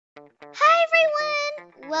Hi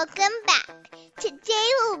everyone! Welcome back. Today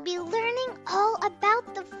we'll be learning all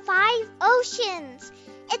about the 5 oceans.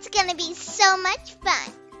 It's gonna be so much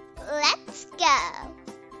fun. Let's go!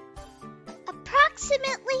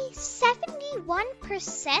 Approximately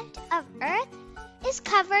 71% of Earth is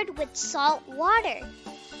covered with salt water.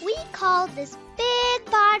 We call this big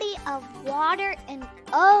body of water an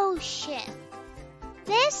ocean.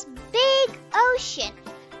 This big ocean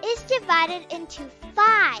is divided into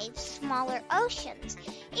 5 smaller oceans,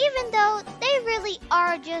 even though they really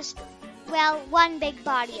are just, one big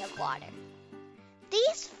body of water.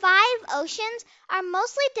 These 5 oceans are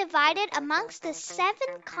mostly divided amongst the 7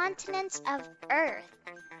 continents of Earth.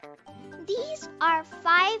 These are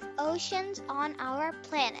 5 oceans on our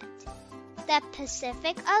planet: the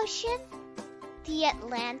Pacific Ocean, the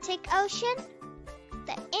Atlantic Ocean,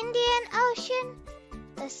 the Indian Ocean,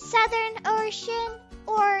 the Southern Ocean,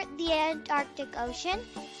 or the Antarctic Ocean,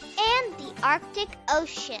 and the Arctic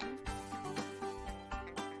Ocean.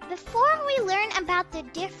 Before we learn about the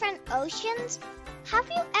different oceans, have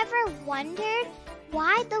you ever wondered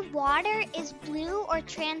why the water is blue or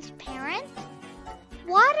transparent?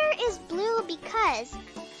 Water is blue because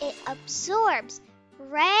it absorbs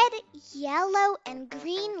red, yellow, and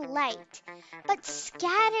green light, but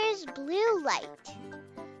scatters blue light.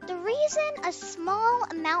 The reason a small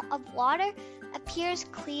amount of water appears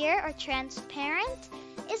clear or transparent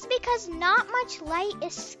is because not much light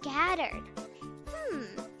is scattered.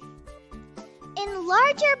 In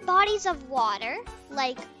larger bodies of water,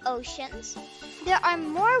 like oceans, there are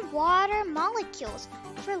more water molecules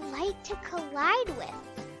for light to collide with,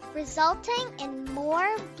 resulting in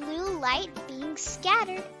more blue light being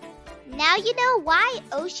scattered. Now you know why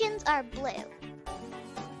oceans are blue.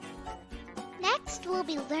 Next, we'll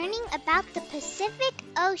be learning about the Pacific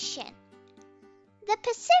Ocean. The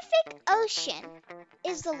Pacific Ocean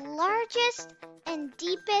is the largest and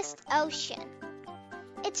deepest ocean.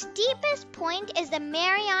 Its deepest point is the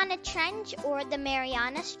Mariana Trench or the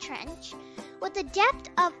Marianas Trench, with a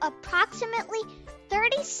depth of approximately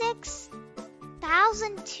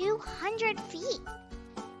 36,200 feet.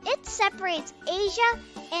 It separates Asia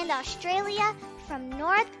and Australia from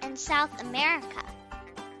North and South America.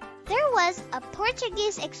 There was a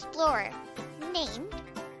Portuguese explorer named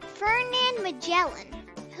Fernando Magellan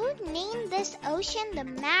who named this ocean the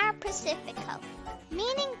Mar Pacifico,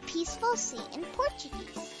 meaning peaceful sea in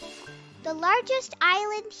Portuguese. The largest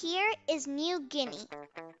island here is New Guinea.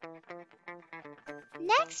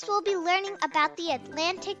 Next, we'll be learning about the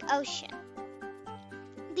Atlantic Ocean.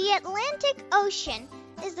 The Atlantic Ocean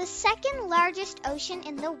is the second largest ocean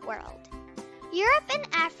in the world. Europe and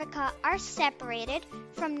Africa are separated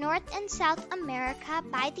from North and South America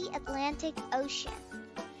by the Atlantic Ocean.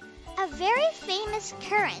 A very famous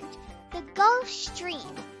current, the Gulf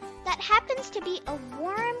Stream, that happens to be a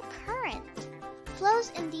warm current, flows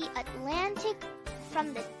in the Atlantic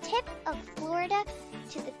from the tip of Florida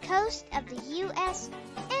to the coast of the U.S.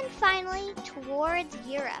 and finally towards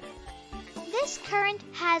Europe. This current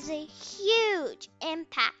has a huge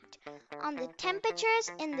impact on the temperatures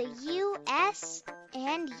in the U.S.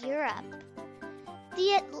 and Europe.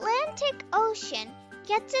 The Atlantic Ocean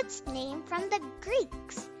gets its name from the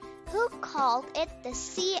Greeks, who called it the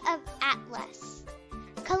Sea of Atlas.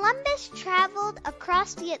 Columbus traveled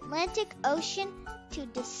across the Atlantic Ocean to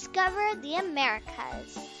discover the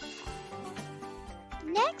Americas.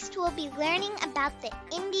 Next, we'll be learning about the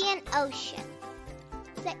Indian Ocean.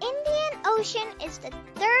 The Indian Ocean is the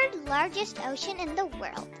third largest ocean in the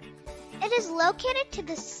world. It is located to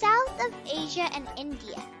the south of Asia and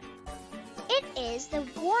India. It is the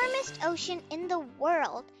warmest ocean in the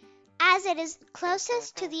world as it is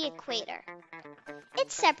closest to the equator.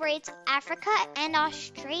 It separates Africa and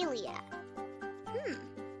Australia.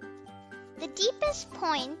 The deepest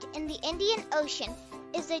point in the Indian Ocean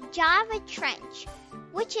is the Java Trench,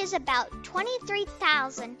 which is about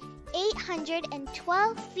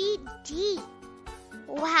 23,812 feet deep.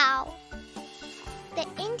 Wow! The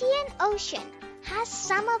Indian Ocean has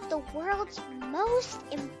some of the world's most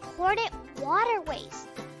important waterways.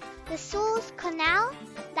 The Suez Canal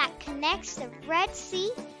that connects the Red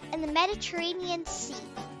Sea and the Mediterranean Sea.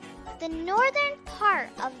 The northern part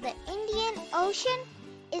of the Indian Ocean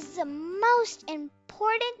is the most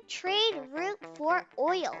important trade route for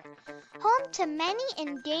oil, home to many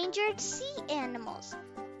endangered sea animals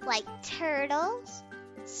like turtles,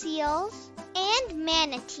 seals, and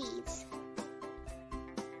manatees.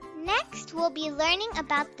 Next, we'll be learning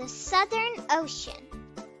about the Southern Ocean.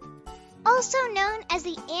 Also known as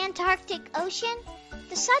the Antarctic Ocean,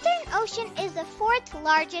 the Southern Ocean is the 4th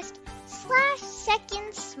largest /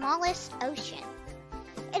 2nd smallest ocean.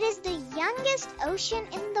 It is the youngest ocean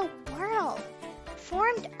in the world,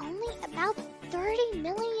 formed only about 30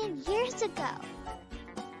 million years ago.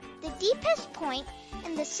 The deepest point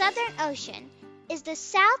in the Southern Ocean is the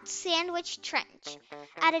South Sandwich Trench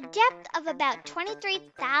at a depth of about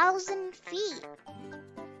 23,000 feet.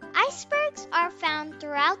 Icebergs are found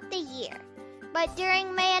throughout the year, but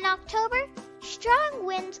during May and October, strong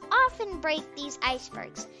winds often break these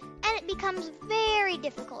icebergs, and it becomes very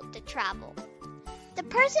difficult to travel. The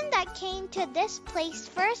person that came to this place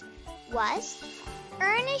first was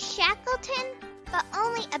Ernest Shackleton, but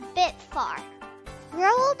only a bit far.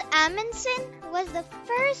 Roald Amundsen was the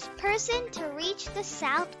first person to reach the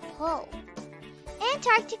South Pole.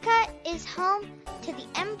 Antarctica is home to the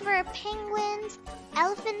emperor penguins,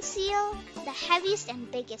 elephant seal, the heaviest and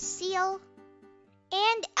biggest seal,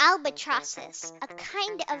 and albatrosses, a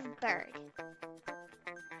kind of bird.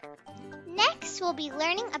 Next, we'll be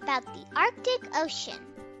learning about the Arctic Ocean.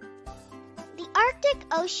 The Arctic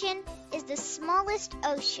Ocean is the smallest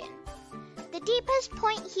ocean. The deepest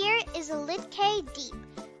point here is Lithke Deep,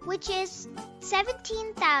 which is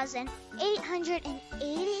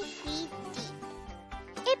 17,880 feet deep.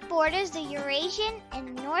 It borders the Eurasian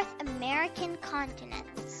and North American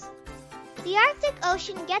continents. The Arctic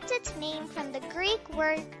Ocean gets its name from the Greek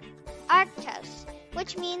word arctos,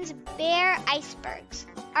 which means bare icebergs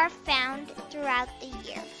are found throughout the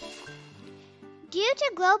year. Due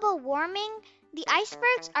to global warming, the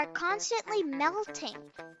icebergs are constantly melting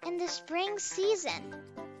in the spring season.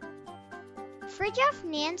 Fridtjof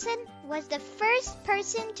Nansen was the first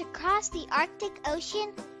person to cross the Arctic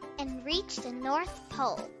Ocean and reach the North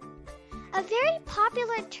Pole. A very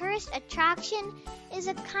popular tourist attraction is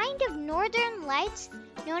a kind of northern lights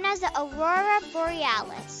known as the Aurora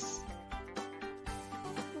Borealis.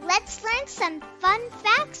 Let's learn some fun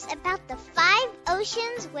facts about the 5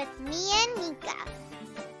 oceans with me and Nika.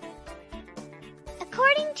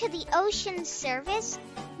 According to the Ocean Service,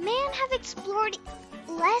 man have explored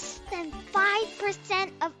less than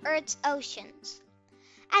 5% of Earth's oceans.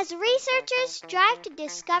 As researchers strive to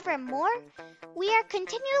discover more, we are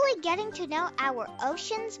continually getting to know our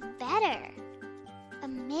oceans better.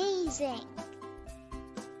 Amazing!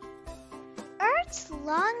 Earth's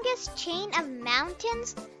longest chain of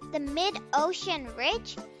mountains, the mid-ocean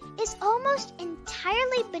ridge, is almost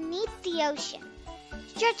entirely beneath the ocean,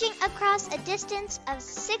 stretching across a distance of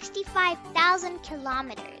 65,000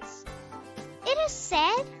 kilometers. It is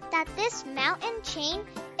said that this mountain chain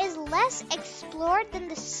is less explored than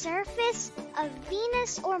the surface of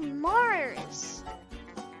Venus or Mars.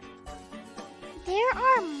 There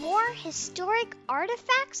are more historic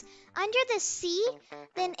artifacts under the sea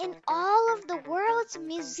than in all of the world's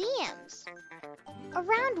museums.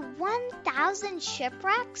 Around 1,000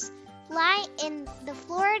 shipwrecks lie in the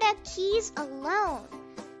Florida Keys alone,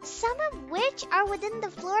 some of which are within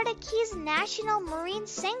the Florida Keys National Marine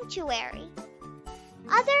Sanctuary.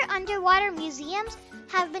 Other underwater museums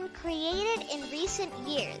have been created in recent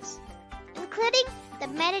years, including the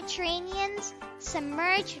Mediterranean's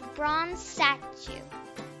submerged bronze statue,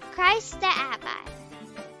 Christ the Abbot.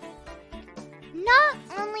 Not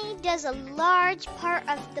only does a large part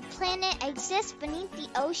of the planet exist beneath the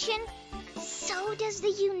ocean, so does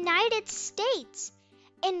the United States.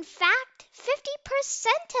 In fact,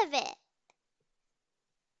 50% of it.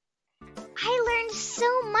 I learned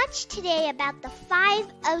so much today about the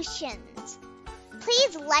 5 oceans.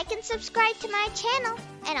 Please like and subscribe to my channel,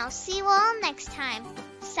 and I'll see you all next time.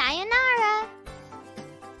 Sayonara!